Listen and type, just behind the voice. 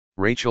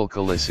Rachel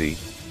Kolisi,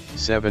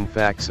 7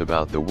 Facts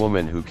about the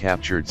woman who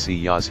captured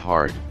Siya's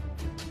heart.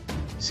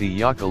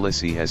 Siya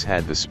Kolisi has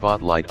had the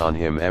spotlight on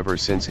him ever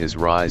since his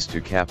rise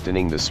to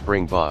captaining the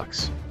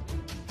Springboks.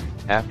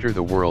 After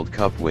the World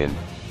Cup win,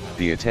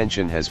 the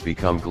attention has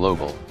become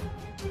global.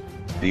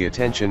 The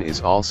attention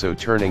is also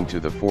turning to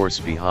the force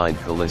behind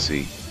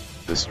Kolisi,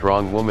 the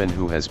strong woman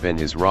who has been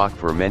his rock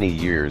for many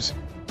years,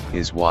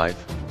 his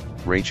wife,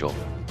 Rachel.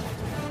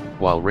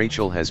 While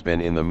Rachel has been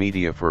in the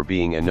media for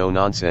being a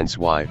no-nonsense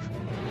wife,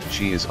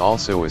 she is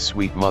also a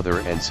sweet mother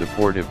and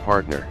supportive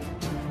partner.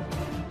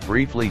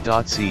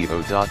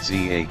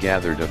 Briefly.co.za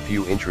gathered a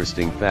few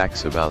interesting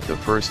facts about the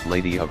First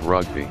Lady of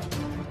Rugby.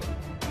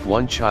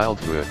 1.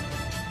 Childhood.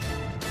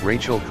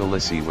 Rachel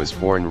Kolisi was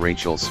born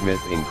Rachel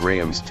Smith in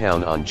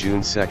Grahamstown on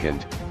June 2,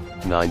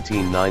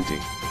 1990.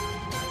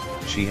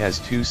 She has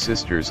 2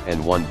 sisters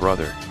and 1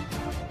 brother.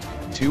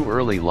 2.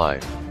 Early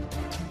life.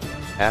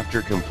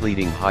 After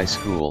completing high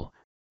school,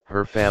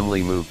 her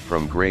family moved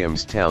from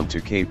Grahamstown to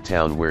Cape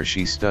Town, where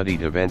she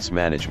studied events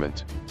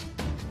management.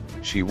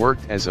 She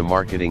worked as a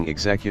marketing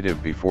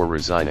executive before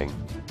resigning.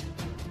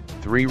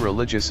 3.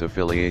 Religious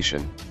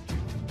affiliation.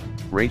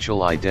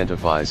 Rachel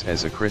identifies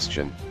as a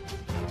Christian.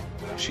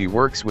 She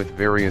works with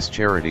various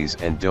charities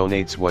and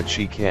donates what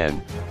she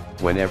can,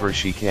 whenever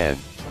she can.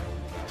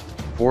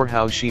 4.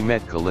 How she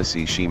met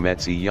Kolisi. She met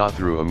Siya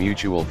through a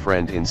mutual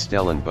friend in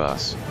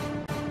Stellenbosch.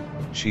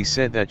 She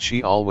said that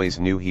she always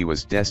knew he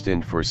was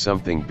destined for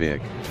something big,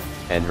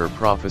 and her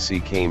prophecy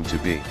came to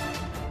be.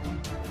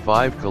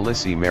 5.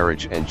 Kolisi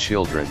marriage and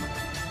children.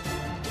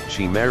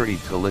 She married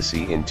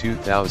Kolisi in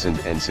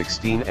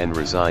 2016 and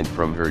resigned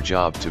from her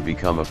job to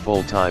become a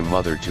full-time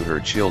mother to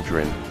her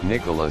children,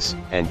 Nicholas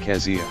and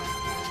Kezia.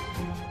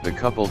 The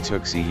couple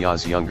took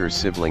Siya's younger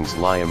siblings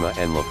Liama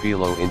and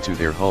Lafilo into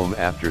their home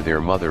after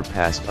their mother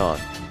passed on.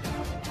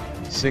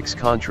 6.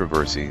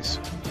 Controversies.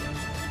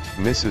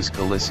 Mrs.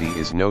 Kolisi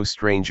is no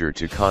stranger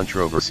to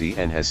controversy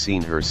and has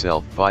seen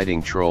herself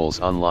fighting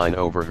trolls online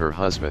over her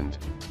husband.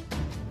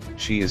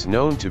 She is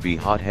known to be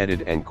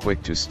hot-headed and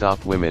quick to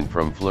stop women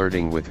from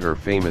flirting with her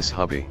famous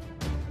hubby.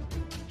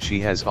 She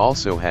has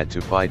also had to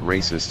fight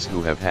racists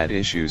who have had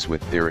issues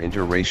with their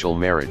interracial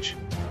marriage.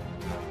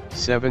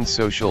 7.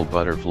 Social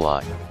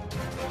butterfly.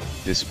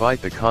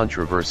 Despite the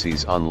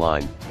controversies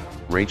online,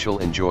 Rachel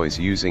enjoys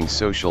using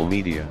social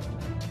media.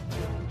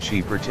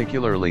 She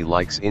particularly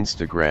likes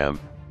Instagram,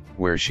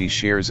 where she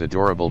shares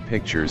adorable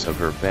pictures of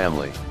her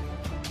family.